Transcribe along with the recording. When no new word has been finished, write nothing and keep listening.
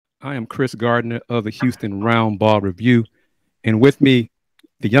I am Chris Gardner of the Houston Round Ball Review. And with me,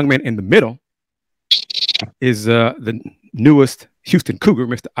 the young man in the middle is the newest Houston Cougar,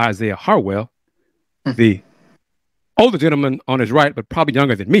 Mr. Isiah Harwell. The older gentleman on his right, but probably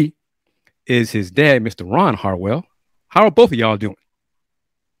younger than me, is his dad, Mr. Ron Harwell. How are both of y'all doing?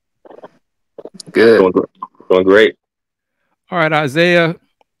 Good. Doing great. All right, Isiah,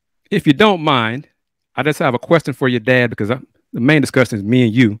 if you don't mind, I just have a question for your dad because the main discussion is me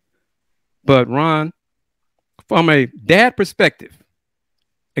and you. But Ron, from a dad perspective,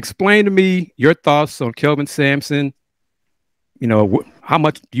 explain to me your thoughts on Kelvin Sampson. You know, how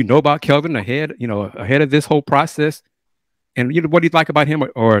much do you know about Kelvin ahead of this whole process? And what do you like about him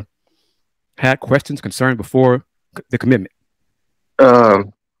or had questions, concerns before the commitment?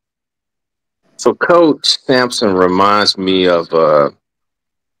 So Coach Sampson reminds me of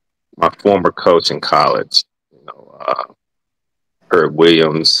my former coach in college, Herb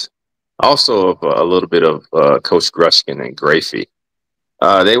Williams, also of a little bit of Coach Grushkin and Grafey.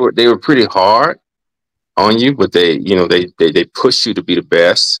 They were pretty hard on you, but they pushed you to be the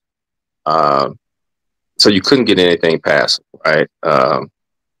best. So you couldn't get anything past them, right?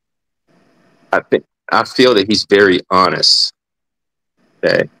 I feel that he's very honest.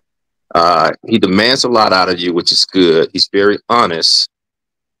 Okay. He demands a lot out of you, which is good. He's very honest,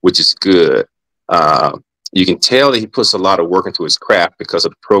 which is good. You can tell that he puts a lot of work into his craft because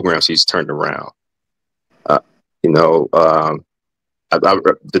of the programs he's turned around. The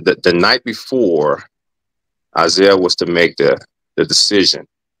night before Isiah was to make the decision,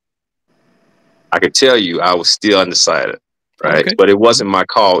 I could tell you I was still undecided, right? Okay. But it wasn't my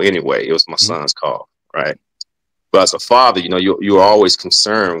call anyway. It was my son's call, right? But as a father, you're always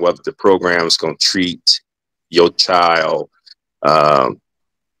concerned whether the program is going to treat your child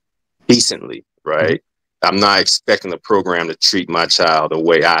decently, right? I'm not expecting the program to treat my child the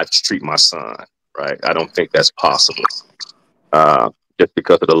way I treat my son, right? I don't think that's possible, just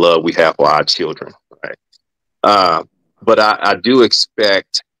because of the love we have for our children, right? But I do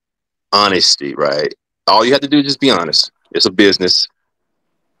expect honesty, right? All you have to do is just be honest. It's a business.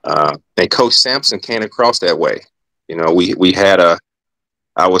 And Coach Sampson came across that way. We had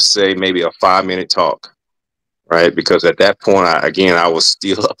I would say maybe a 5-minute talk, right? Because at that point, I was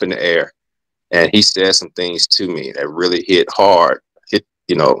still up in the air, and he said some things to me that really hit hard, hit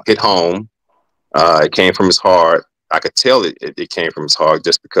home. It came from his heart. I could tell it came from his heart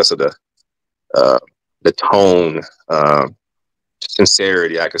just because of the tone,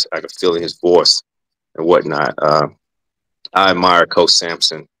 sincerity. I could feel in his voice and whatnot. I admire Coach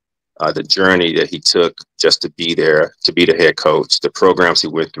Sampson. The journey that he took just to be there, to be the head coach, the programs he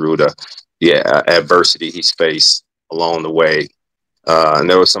went through, the adversity he's faced along the way. And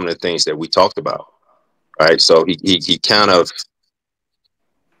there were some of the things that we talked about, right? So he kind of,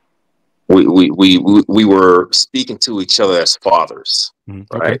 we were speaking to each other as fathers, right?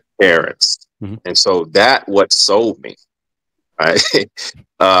 Okay. Parents. And so that what sold me, right?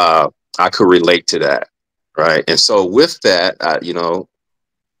 I could relate to that, right? And so with that,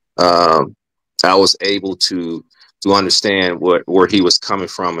 I was able to understand where he was coming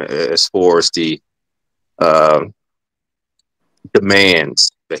from as far as the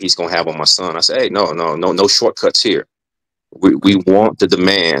demands that he's going to have on my son. I said, hey, no shortcuts here. We want the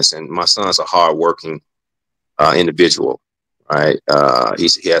demands, and my son's a hardworking individual, right?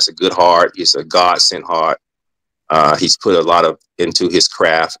 He has a good heart. He's a God-sent heart. He's put a lot into his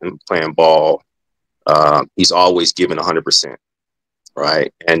craft and playing ball. He's always given 100%.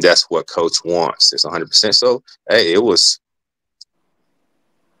 Right. And that's what coach wants. It's 100%. So, hey,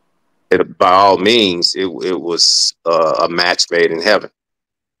 by all means, it was a match made in heaven,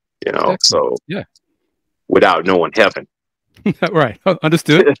 Excellent. So yeah, without knowing heaven. Right.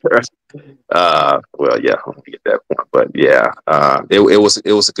 Understood. Well, yeah, I'll get that point. But yeah, it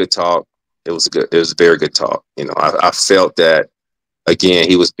was a good talk. It was a very good talk. I felt that, again,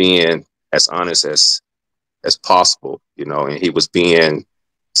 he was being as honest as possible, and he was being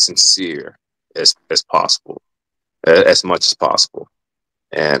sincere as possible, as much as possible.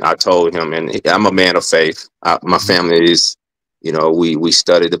 And I told him, and I'm a man of faith. My family is, we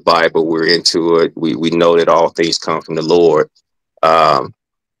study the Bible. We're into it. We know that all things come from the Lord. And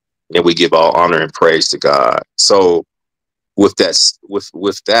we give all honor and praise to God. So with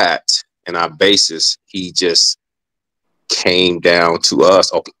that and our basis, he just came down to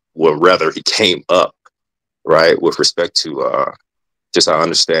us, or rather he came up, right, with respect to just our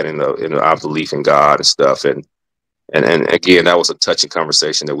understanding of our belief in God and stuff. And again, that was a touching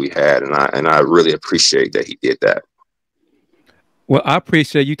conversation that we had, and I really appreciate that he did that. Well, I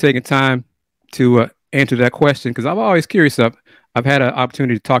appreciate you taking time to answer that question, because I'm always curious of I've had an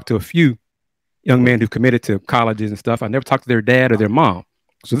opportunity to talk to a few young men who committed to colleges and stuff. I never talked to their dad or their mom.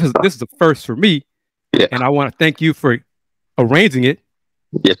 So this is the first for me. Yeah. And I want to thank you for arranging it.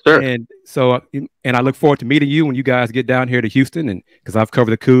 Yes, sir. And so, and I look forward to meeting you when you guys get down here to Houston, and because I've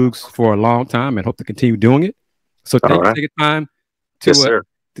covered the Cougs for a long time and hope to continue doing it. So All thank you for right. taking time Yes, sir.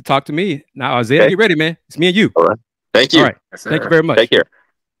 to talk to me. Now, Isiah, Okay. get ready, man. It's me and you. All right. Thank All you. right. Yes, Thank you sir. very much. Take care.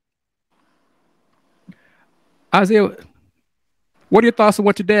 Isiah, what are your thoughts on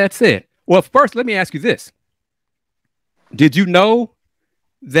what your dad said? Well, first, let me ask you this. Did you know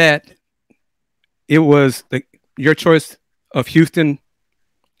that it was your choice of Houston?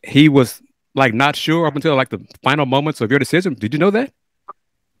 He was like not sure up until like the final moments of your decision. Did you know that?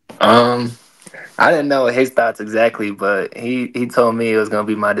 Um, I didn't know his thoughts exactly, but he told me it was gonna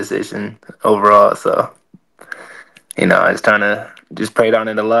be my decision overall. So I was trying to just prayed on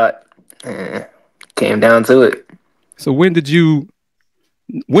it a lot, and came down to it. So when did you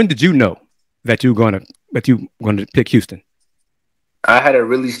know that you going to pick Houston? I had a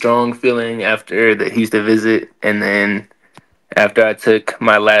really strong feeling after the Houston visit, and then after I took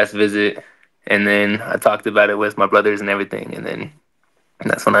my last visit, and then I talked about it with my brothers and everything, and then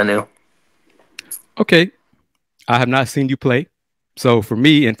that's when I knew. Okay, I have not seen you play. So for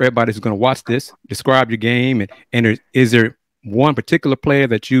me and for everybody who's going to watch this, describe your game and is there one particular player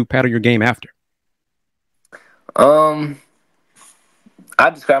that you pattern your game after? Um, I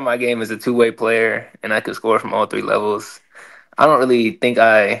describe my game as a two-way player, and I could score from all three levels. I don't really think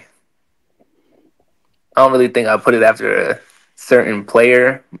I don't really think I put it after a certain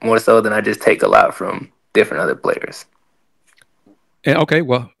player more so than I just take a lot from different other players. And okay,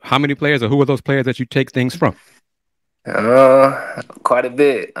 well, how many players or who are those players that you take things from? Quite a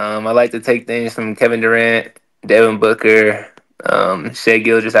bit. I like to take things from Kevin Durant, Devin Booker, Shea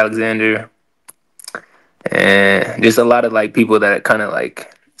Gilgeous-Alexander, and just a lot of like people that kind of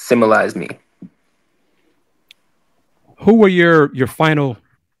like symbolize me. Who were your final?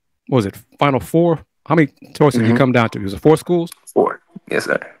 What was it final four? How many choices did you come down to? Was it four schools? Four. Yes,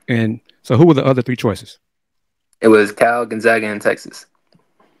 sir. And so, who were the other three choices? It was Cal, Gonzaga, and Texas.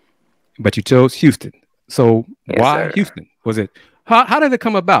 But you chose Houston. So Yes, why sir. Houston? Was it how did it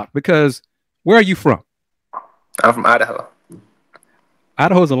come about? Because where are you from? I'm from Idaho.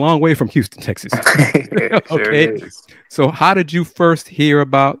 Idaho is a long way from Houston, Texas. It sure Okay. is. So how did you first hear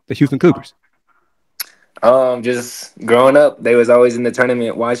about the Houston Cougars? Just growing up, they was always in the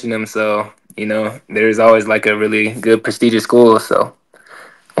tournament watching them. So, there's always like a really good prestigious school. So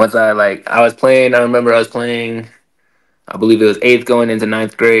once I was playing, I remember I was playing, I believe it was eighth going into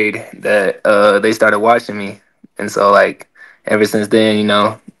ninth grade that they started watching me. And so like ever since then,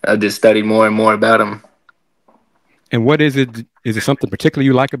 I've just studied more and more about them. And what is it? Is it something particular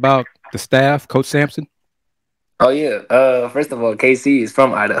you like about the staff, Coach Sampson? Oh yeah. First of all, KC is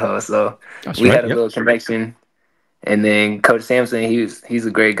from Idaho, so That's we right. had a Yep. little connection. And then Coach Sampson, he's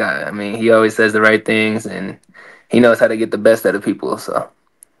a great guy. I mean, he always says the right things, and he knows how to get the best out of people. So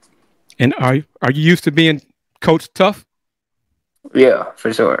And are you used to being coach tough? yeah,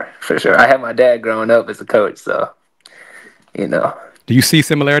 for sure, for sure. I had my dad growing up as a coach, so you know, Do you see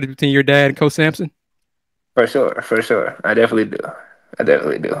similarities between your dad and Coach Sampson? for sure, for sure. I definitely do. I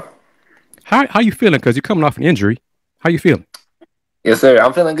definitely do. How you feeling? Because you're coming off an injury. How you feeling? Yes, sir.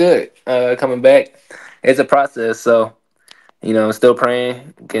 I'm feeling good. Coming back, it's a process, so I'm still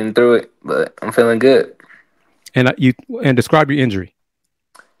praying, getting through it, but I'm feeling good. And you and describe your injury.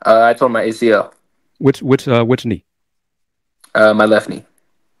 I tore my ACL, Which knee? my left knee.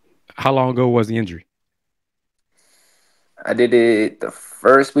 How long ago was the injury? I did it the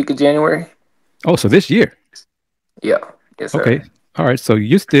first week of January. Oh, so this year. Yeah. Yes, Okay. sir. All right. So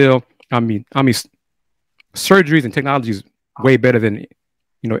you still. I mean, surgeries and technology is way better than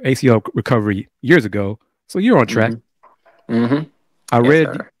ACL recovery years ago. So you're on track. Mm-hmm. I Yes, read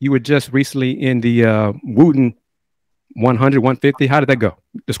sir. you were just recently in the Wooten 100, 150. How did that go?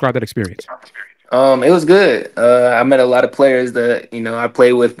 Describe that experience. It was good. I met a lot of players that I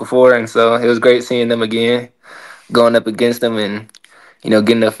played with before, and so it was great seeing them again, going up against them, and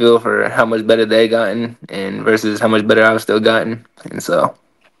getting a feel for how much better they gotten, and versus how much better I've still gotten, and so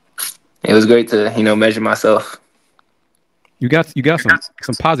it was great to measure myself. You got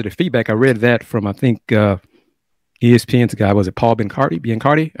some positive feedback. I read that from I think ESPN's guy. Was it Paul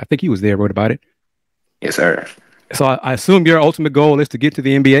Biancardi? I think he was there. Wrote about it. Yes, sir. So I assume your ultimate goal is to get to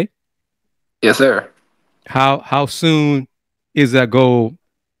the NBA. Yes, sir. How soon is that goal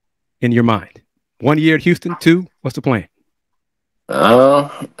in your mind? 1 year at Houston? Two? What's the plan?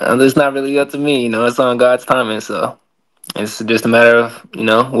 It's not really up to me. It's on God's timing, so it's just a matter of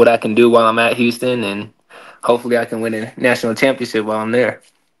what I can do while I'm at Houston and hopefully I can win a national championship while I'm there.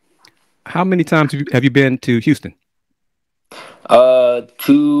 How many times have you been to Houston?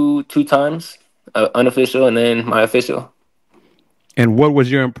 Two times, unofficial and then my official. And what was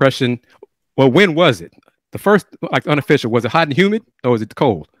your impression? Well, when was it? The first, like unofficial, was it hot and humid or was it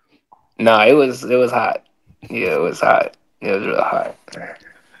cold? Nah, it was hot. Yeah, it was hot. It was real hot.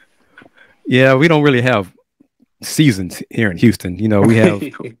 Yeah, we don't really have seasons here in Houston. You know, we have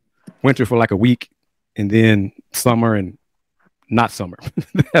winter for like a week and then summer and not summer.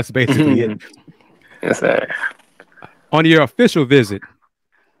 That's basically it. Yes, sir. On your official visit,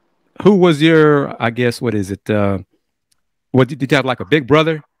 who was your, I guess, what is it? What did you have like a big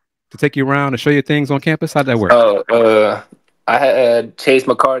brother to take you around and show you things on campus? How'd that work? Oh, I had Chase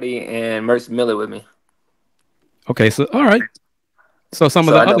McCarty and Mercy Miller with me. Okay, so all right. So some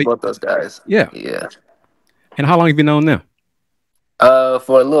of So the I know other, both those guys. yeah. Yeah. And how long have you known them?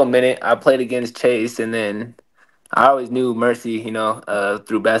 For a little minute, I played against Chase, and then I always knew Mercy,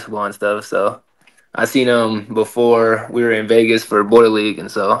 through basketball and stuff. So I seen him before we were in Vegas for Border League, and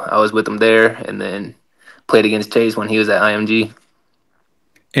so I was with him there, and then played against Chase when he was at IMG.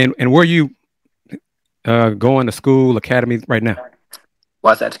 And where you going to school, academy right now?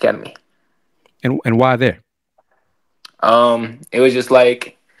 Wasatch Academy. And why there? It was just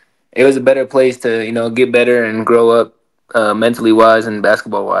like it was a better place to get better and grow up mentally wise and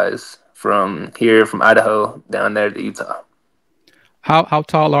basketball wise from here from Idaho down there to Utah. How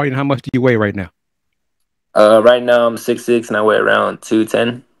tall are you and how much do you weigh right now? Right now I'm 6'6" and I weigh around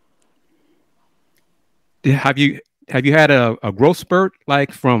 210. Have you had a growth spurt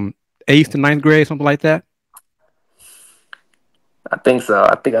like from 8th to 9th grade, something like that? I think so.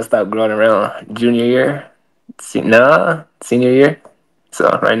 I think I stopped growing around junior year. Senior year. So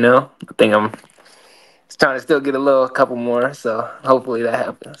right now, I think I'm trying to still get a couple more. So hopefully that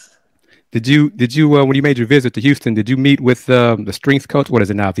happens. Did you when you made your visit to Houston, did you meet with the strength coach? What is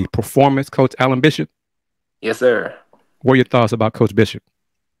it now? The performance coach, Alan Bishop? Yes, sir. What are your thoughts about Coach Bishop?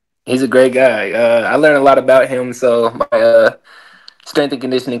 He's a great guy. I learned a lot about him. So my strength and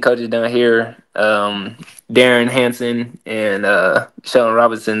conditioning coaches down here, Darren Hansen and Sheldon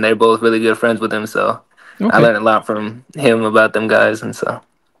Robinson, they're both really good friends with him. So okay. I learned a lot from him about them guys, and so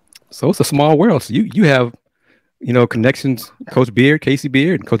it's a small world. So you have connections. Coach Beard, Casey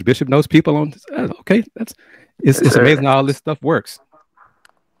Beard, and Coach Bishop knows people on. Okay, it's amazing how all this stuff works.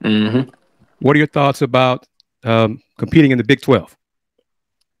 Mm-hmm. What are your thoughts about competing in the Big 12?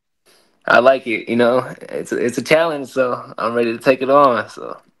 I like it. It's a challenge, so I'm ready to take it on.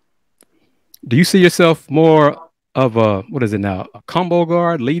 So, do you see yourself more of a what is it now? A combo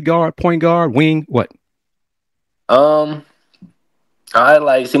guard, lead guard, point guard, wing? What?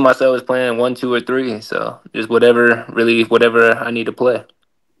 I see myself as playing 1, 2, or 3. So just whatever I need to play.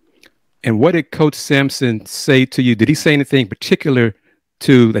 And what did Coach Sampson say to you? Did he say anything particular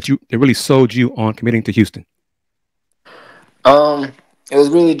that really sold you on committing to Houston? It was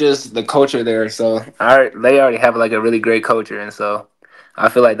really just the culture there. So they already have like a really great culture, and so I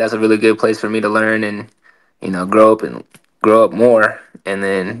feel like that's a really good place for me to learn and grow up more, and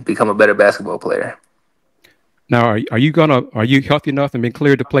then become a better basketball player. Now, are you healthy enough and been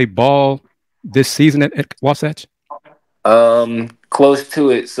cleared to play ball this season at Wasatch? Close to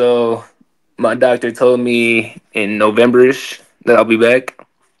it. So my doctor told me in November-ish that I'll be back.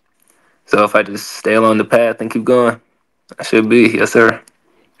 So if I just stay along the path and keep going, I should be. Yes, sir.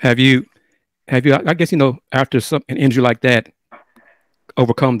 Have you, I guess, after an injury like that,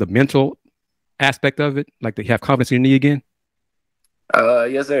 overcome the mental aspect of it? Like to have confidence in your knee again?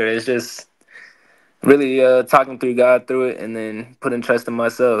 Yes, sir. It's just really talking through God through it, and then putting trust in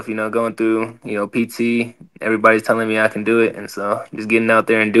myself, going through, PT. Everybody's telling me I can do it. And so just getting out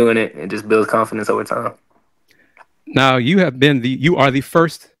there and doing it, it just builds confidence over time. Now, you are the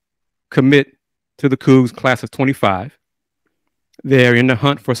first commit to the Coogs class of 25. They're in the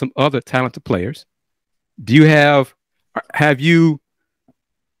hunt for some other talented players. Do you have you,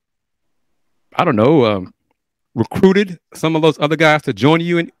 I don't know, recruited some of those other guys to join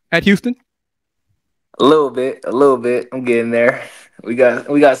you at Houston? A little bit. I'm getting there. We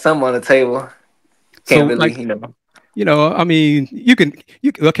got some on the table. Can't really, I mean,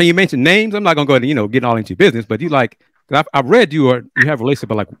 can you mention names? I'm not gonna go ahead and, get all into your business, but I've read you have a relationship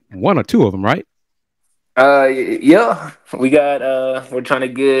with like one or two of them, right? Yeah, we got we're trying to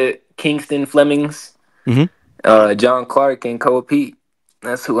get Kingston Flemings, John Clark, and Cole Pete.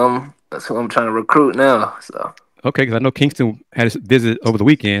 That's who I'm trying to recruit now. So okay, because I know Kingston had a visit over the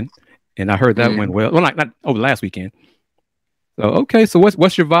weekend, and I heard that went well. Well, not over last weekend. So okay, so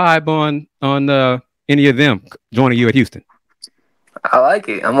what's your vibe on any of them joining you at Houston? I like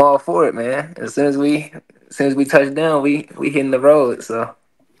it. I'm all for it, man. As soon as we since we touched down, we hitting the road. So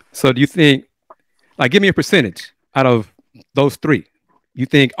do you think, like, give me a percentage out of those three? You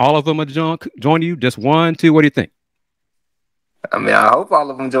think all of them will join you? Just one, two? What do you think? I mean, I hope all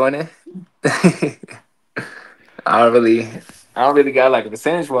of them join it. I don't really, I don't really got like a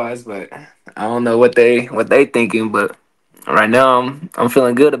percentage wise, but I don't know what they thinking. But right now, I'm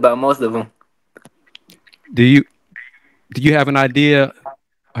feeling good about most of them. Do you do you have an idea?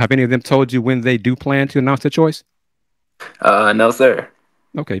 Have any of them told you when they do plan to announce their choice? No, sir.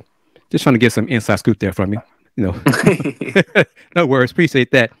 Okay, just trying to get some inside scoop there from you. You know, no worries.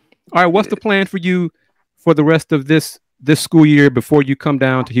 Appreciate that. All right, what's the plan for you for the rest of this school year before you come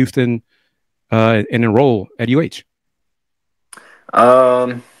down to Houston and enroll at UH?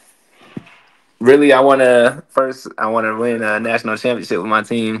 um, Really, I want to win a national championship with my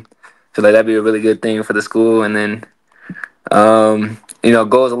team. Feel like that'd be a really good thing for the school, and then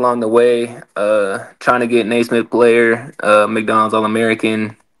goes along the way. Trying to get Naismith player, McDonald's All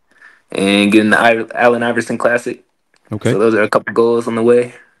American, and getting the Allen Iverson Classic. Okay. So those are a couple goals on the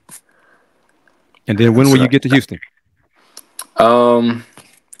way. And then when will you get to Houston?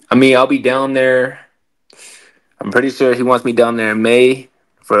 I mean, I'll be down there. I'm pretty sure he wants me down there in May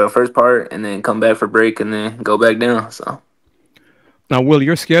for the first part, and then come back for break, and then go back down. So Now, will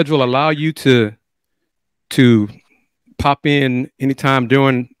your schedule allow you to pop in anytime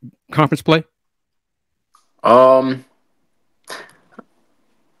during conference play? I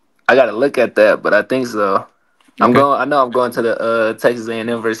got to look at that, but I think so. I'm Okay. going. I know I'm going to the Texas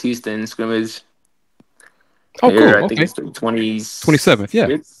A&M versus Houston scrimmage. Oh, Here, cool. I think Okay. it's the 27th. Yeah.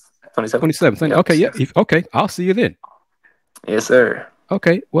 27th. 27th. Yep. Okay. Yeah. Okay. I'll see you then. Yes, sir.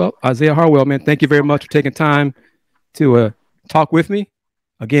 Okay. Well, Isiah Harwell, man, thank you very much for taking time to talk with me.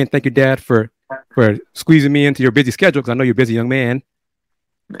 Again, thank you, Dad, for squeezing me into your busy schedule, because I know you're a busy young man.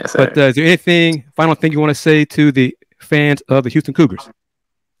 Yes, sir. But is there final thing you want to say to the fans of the Houston Cougars?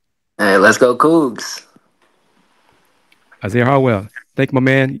 Hey, let's go Coogs. Isiah Harwell, thank you, my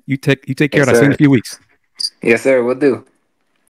man. You take care. Yes, I'll see you in sir. a few weeks. Yes, sir. We'll do.